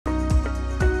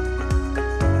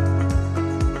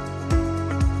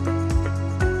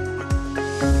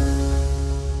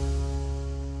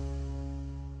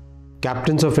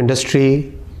Captains of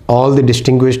industry, all the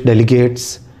distinguished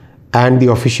delegates, and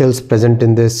the officials present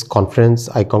in this conference,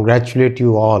 I congratulate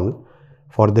you all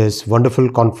for this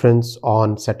wonderful conference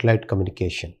on satellite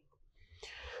communication.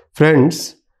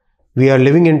 Friends, we are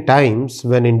living in times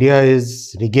when India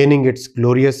is regaining its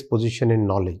glorious position in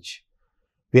knowledge.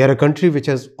 We are a country which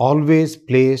has always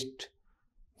placed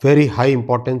very high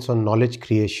importance on knowledge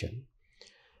creation.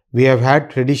 We have had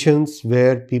traditions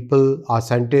where people, our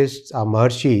scientists, our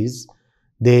Maharshis,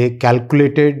 they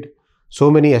calculated so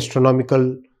many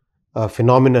astronomical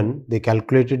phenomenon, they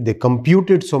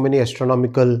computed so many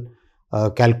astronomical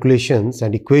calculations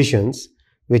and equations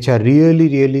which are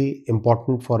really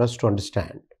important for us to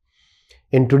understand.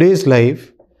 In today's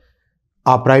life,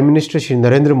 our Prime Minister Shri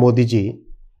Narendra Modi ji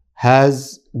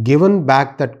has given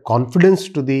back that confidence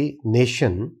to the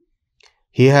nation.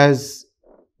 He has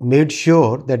made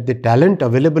sure that the talent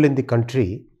available in the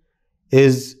country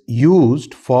is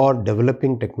used for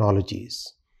developing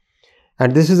technologies.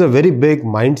 And this is a very big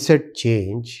mindset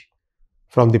change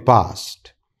from the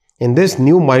past. In this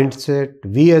new mindset,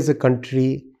 we as a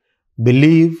country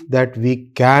believe that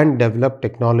we can develop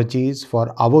technologies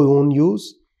for our own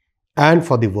use and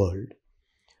for the world.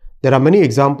 There are many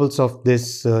examples of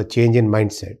this change in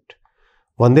mindset.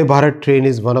 Vande Bharat train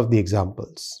is one of the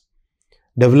examples.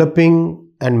 Developing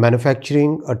and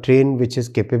manufacturing a train which is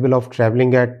capable of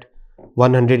traveling at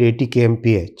 180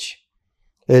 kmph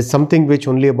is something which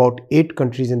only about 8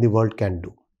 countries in the world can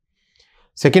do.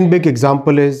 Second big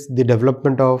example is the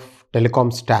development of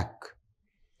telecom stack.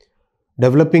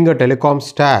 Developing a telecom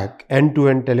stack,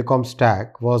 end-to-end telecom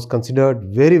stack, was considered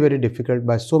very difficult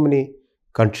by so many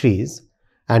countries,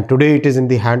 and today it is in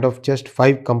the hand of just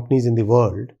 5 companies in the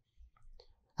world,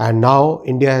 and now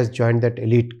India has joined that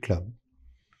elite club.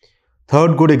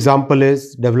 Third good example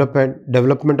is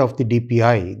development of the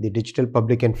DPI, the Digital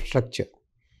Public Infrastructure.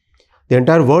 The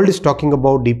entire world is talking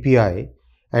about DPI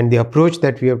and the approach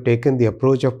that we have taken, the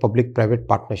approach of public-private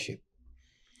partnership.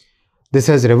 This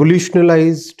has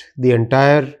revolutionized the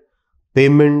entire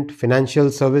payment,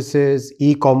 financial services,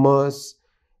 e-commerce,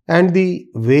 and the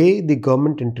way the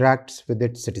government interacts with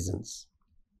its citizens.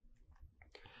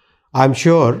 I'm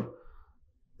sure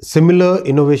similar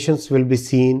innovations will be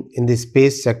seen in the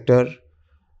space sector.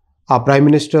 Our Prime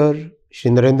Minister,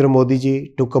 Shri Narendra Modi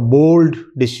ji, took a bold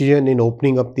decision in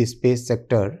opening up the space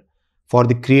sector for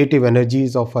the creative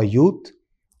energies of our youth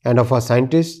and of our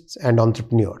scientists and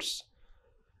entrepreneurs.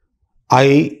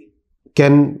 I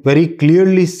can very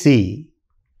clearly see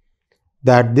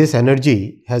that this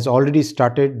energy has already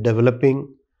started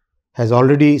developing, has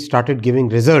already started giving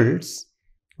results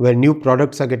where new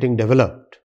products are getting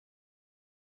developed.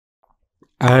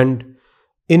 And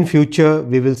in future,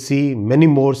 we will see many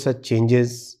more such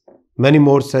changes, many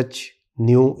more such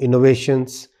new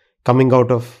innovations coming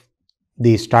out of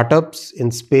the startups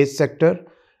in space sector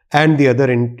and the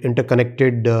other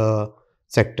interconnected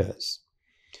sectors.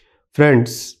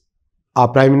 Friends, our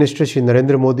Prime Minister Shri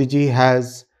Narendra Modi ji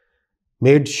has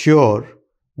made sure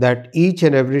that each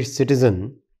and every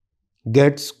citizen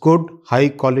gets good high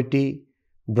quality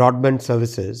broadband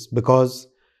services, because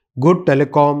good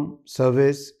telecom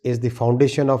service is the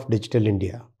foundation of digital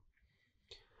India.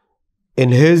 In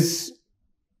his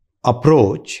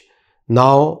approach,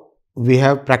 now we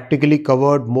have practically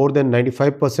covered more than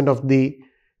 95% of the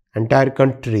entire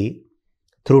country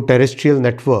through terrestrial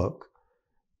network.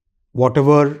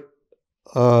 Whatever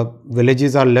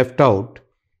villages are left out,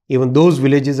 even those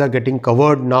villages are getting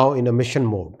covered now in a mission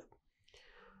mode.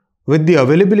 With the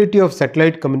availability of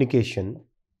satellite communication,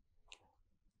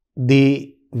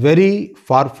 the very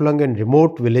far-flung and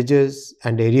remote villages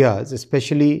and areas,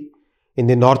 especially in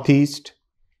the northeast,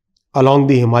 along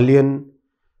the Himalayan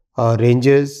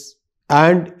ranges,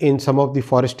 and in some of the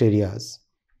forest areas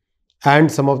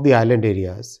and some of the island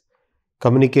areas,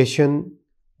 communication,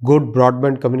 good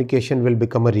broadband communication will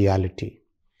become a reality.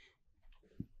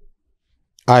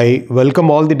 I welcome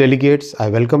all the delegates. I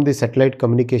welcome the satellite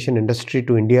communication industry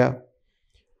to India,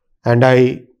 and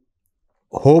I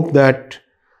hope that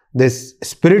this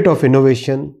spirit of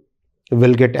innovation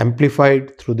will get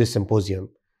amplified through this symposium.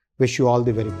 Wish you all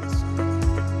the very best.